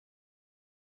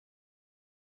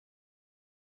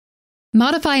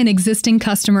Modify an existing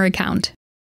customer account.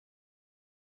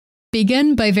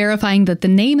 Begin by verifying that the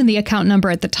name and the account number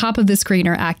at the top of the screen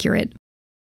are accurate.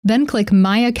 Then click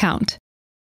My Account.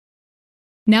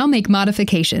 Now make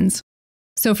modifications.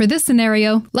 So for this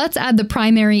scenario, let's add the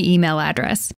primary email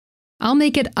address. I'll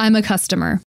make it I'm a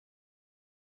customer.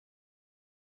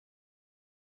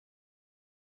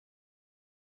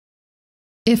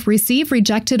 If Receive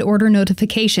Rejected Order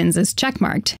Notifications is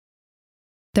checkmarked,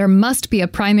 there must be a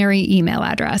primary email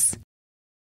address.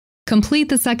 Complete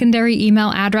the secondary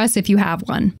email address if you have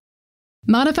one.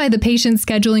 Modify the patient's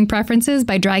scheduling preferences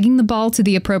by dragging the ball to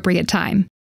the appropriate time.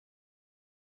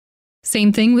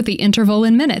 Same thing with the interval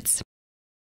in minutes.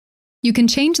 You can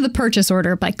change the purchase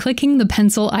order by clicking the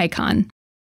pencil icon.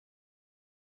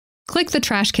 Click the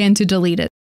trash can to delete it.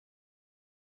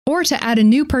 Or to add a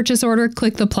new purchase order,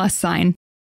 click the plus sign.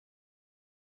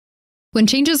 When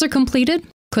changes are completed,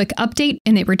 click Update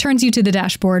and it returns you to the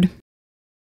dashboard.